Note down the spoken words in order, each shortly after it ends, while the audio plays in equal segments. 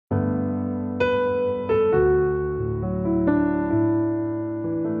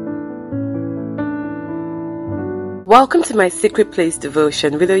Welcome to my Secret Place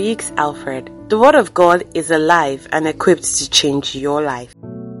devotion with Oyeks Alfred. The Word of God is alive and equipped to change your life.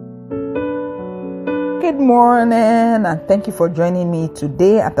 Good morning, and thank you for joining me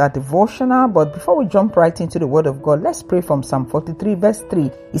today at our devotional. But before we jump right into the Word of God, let's pray from Psalm 43 verse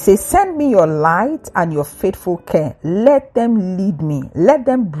 3. It says, "Send me your light and your faithful care. Let them lead me. Let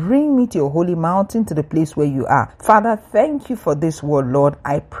them bring me to your holy mountain, to the place where you are." Father, thank you for this word, Lord.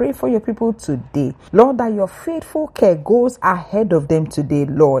 I pray for your people today, Lord, that your faithful care goes ahead of them today,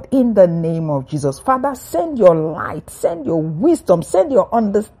 Lord, in the name of Jesus. Father, send your light, send your wisdom, send your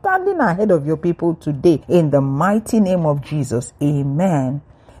understanding ahead of your people today, in the mighty name of Jesus. Amen.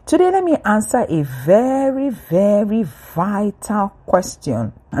 Today, let me answer a very, very vital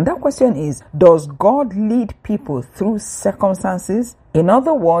question. And that question is, does God lead people through circumstances? In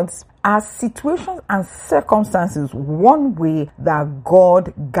other words, are situations and circumstances one way that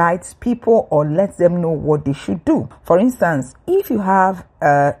God guides people or lets them know what they should do? For instance, if you have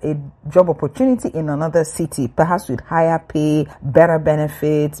a job opportunity in another city, perhaps with higher pay, better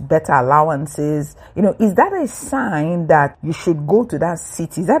benefits, better allowances, is that a sign that you should go to that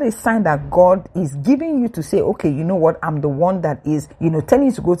city? Is that a sign that God is giving you to say, okay, you know what, I'm the one that is, telling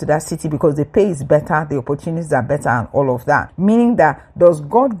you to go to that city because the pay is better, the opportunities are better, and all of that? Meaning that, does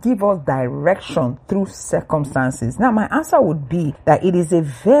God give us direction through circumstances? Now, my answer would be that it is a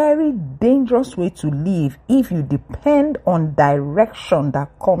very dangerous way to live if you depend on direction that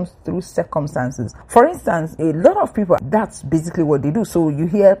comes through circumstances. For instance, a lot of people, that's basically what they do. So you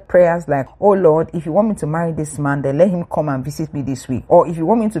hear prayers like, "Oh Lord, if you want me to marry this man, then let him come and visit me this week." Or if you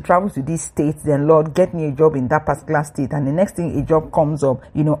want me to travel to this state, then Lord, get me a job in that particular state. And the next thing, a job comes up.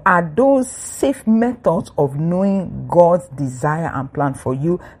 Are those safe methods of knowing God's desire and plan for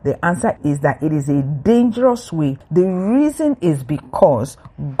you? The answer is that it is a dangerous way. The reason is because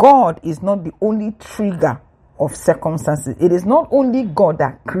God is not the only trigger of circumstances. It is not only God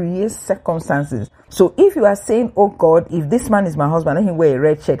that creates circumstances. So if you are saying, "Oh God, if this man is my husband, let him wear a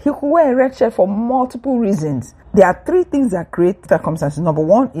red shirt," he could wear a red shirt for multiple reasons. There are three things that create circumstances. Number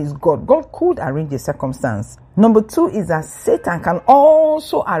one is God. God could arrange a circumstance. Number two is that Satan can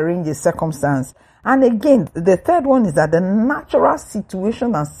also arrange a circumstance. And again, the third one is that the natural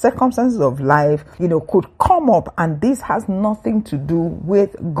situation and circumstances of life, could come up, and this has nothing to do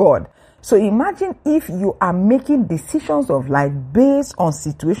with God. So imagine if you are making decisions of life based on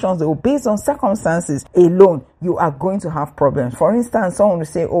situations or based on circumstances alone, you are going to have problems. For instance, someone will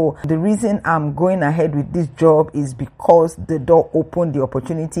say, "Oh, the reason I'm going ahead with this job is because the door opened, the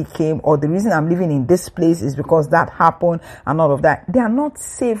opportunity came," or "the reason I'm living in this place is because that happened," and all of that. They are not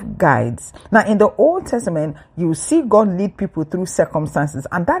safe guides. Now, in the Old Testament, you see God lead people through circumstances,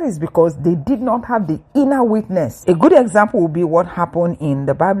 and that is because they did not have the inner witness. A good example would be what happened in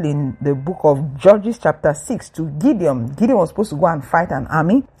the Bible in the book of Judges chapter 6 to Gideon. Gideon was supposed to go and fight an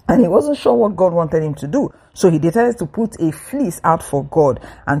army, and he wasn't sure what God wanted him to do. So he decided to put a fleece out for God.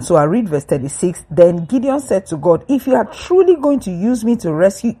 And so I read verse 36. "Then Gideon said to God, 'If you are truly going to use me to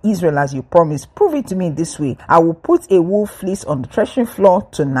rescue Israel as you promised, prove it to me this way. I will put a wool fleece on the threshing floor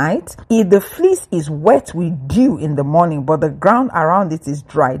tonight. If the fleece is wet with dew in the morning, but the ground around it is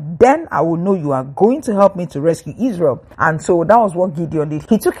dry, then I will know you are going to help me to rescue Israel.'" And so that was what Gideon did.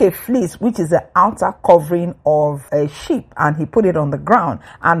 He took a fleece, which is the outer covering of a sheep, and he put it on the ground.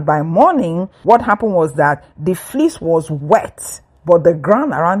 And by morning, what happened was that the fleece was wet, but the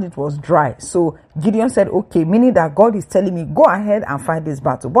ground around it was dry. So Gideon said, "Okay," meaning that God is telling me, go ahead and fight this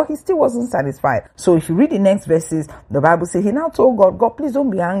battle. But he still wasn't satisfied. So if you read the next verses, the Bible says he now told God, "God, please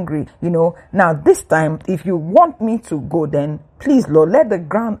don't be angry. Now this time, if you want me to go, then please, Lord, let the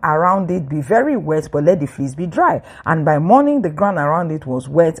ground around it be very wet, but let the fleece be dry." And by morning, the ground around it was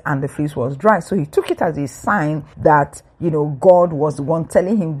wet and the fleece was dry. So he took it as a sign that, God was the one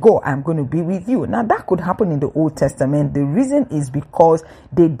telling him, "Go, I'm going to be with you." Now, that could happen in the Old Testament. The reason is because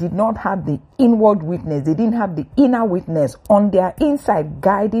they did not have the inward witness. They didn't have the inner witness on their inside,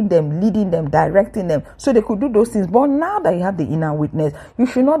 guiding them, leading them, directing them, so they could do those things. But now that you have the inner witness, you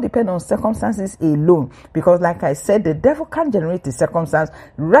should not depend on circumstances alone, because like I said, the devil can generate a circumstance.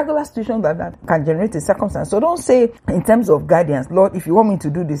 Regular situations that can generate a circumstance. So don't say in terms of guidance, "Lord, if you want me to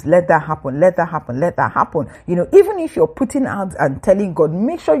do this, let that happen, let that happen, let that happen." Even if you're putting out and telling God,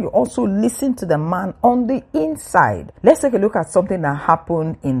 make sure you also listen to the man on the inside. Let's take a look at something that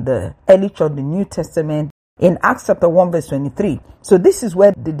happened in the early church, the New Testament, in Acts chapter 1 verse 23. So this is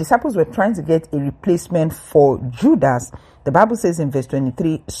where the disciples were trying to get a replacement for Judas. The Bible says in verse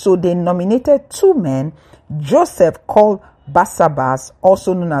 23, "So they nominated two men, Joseph called Barsabas,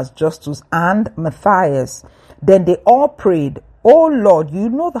 also known as Justus, and Matthias. Then they all prayed, "O Lord, you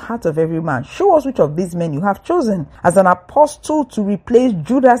know the heart of every man. Show us which of these men you have chosen as an apostle to replace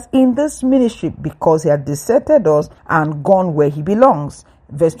Judas in this ministry, because he had deserted us and gone where he belongs."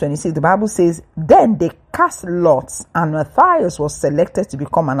 Verse 26, the Bible says, "Then they cast lots, and Matthias was selected to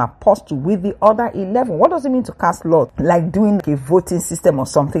become an apostle with the other 11. What does it mean to cast lots? Like doing a voting system or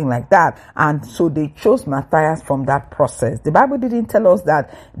something like that. And so they chose Matthias from that process. The Bible didn't tell us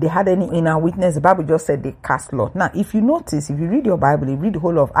that they had any inner witness. The Bible just said they cast lots. Now, if you notice, if you read your Bible, you read the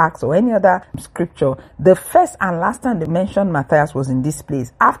whole of Acts or any other scripture, the first and last time they mentioned Matthias was in this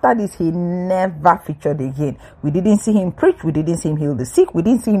place. After this, he never featured again. We didn't see him preach. We didn't see him heal the sick. We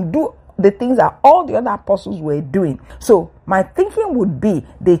didn't see him do the things that all the other apostles were doing. So my thinking would be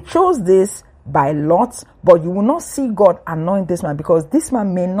they chose this by lots, but you will not see God anoint this man, because this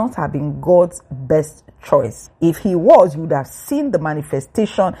man may not have been God's best choice. If he was, you would have seen the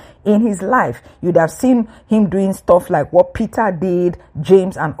manifestation in his life. You'd have seen him doing stuff like what Peter did,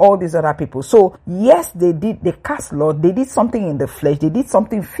 James, and all these other people. So yes, they cast lot. They did something in the flesh. They did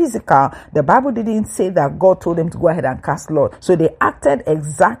something physical. The Bible didn't say that God told them to go ahead and cast lot. So they acted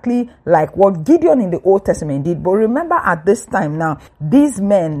exactly like what Gideon in the Old Testament did. But remember, at this time now, these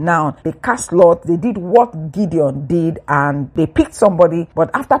men now, they cast lot. They did what Gideon did, and they picked somebody.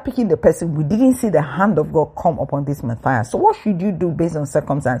 But after picking the person, we didn't see the hand of God come upon this Matthias. So what should you do based on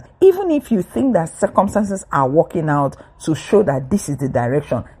circumstance? Even if you think that circumstances are working out to show that this is the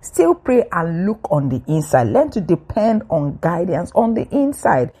direction, still pray and look on the inside. Learn to depend on guidance on the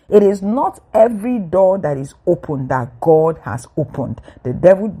inside. It is not every door that is open that God has opened. The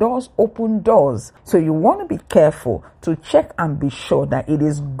devil does open doors. So you want to be careful to check and be sure that it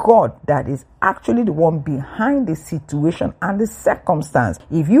is God that is actually the one behind the situation and the circumstance.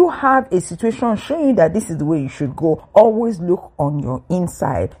 If you have a situation showing you that this is the way you should go, always look on your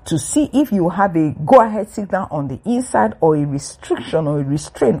inside to see if you have a go-ahead signal on the inside or a restriction or a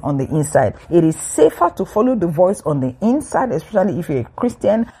restraint on the inside. It is safer to follow the voice on the inside, especially if you're a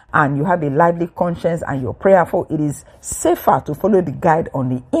Christian and you have a lively conscience and you're prayerful. It is safer to follow the guide on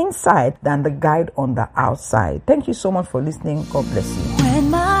the inside than the guide on the outside. Thank you so much for listening. God bless you. When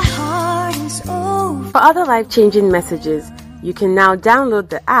my heart is over. For other life-changing messages, you can now download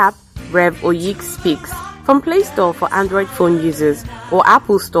the app Rev Oyik Speaks from Play Store for Android phone users or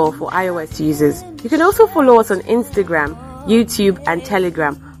Apple Store for iOS users. You can also follow us on Instagram, YouTube, and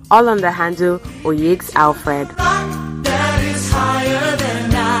Telegram, all on the handle Oyik Alfred.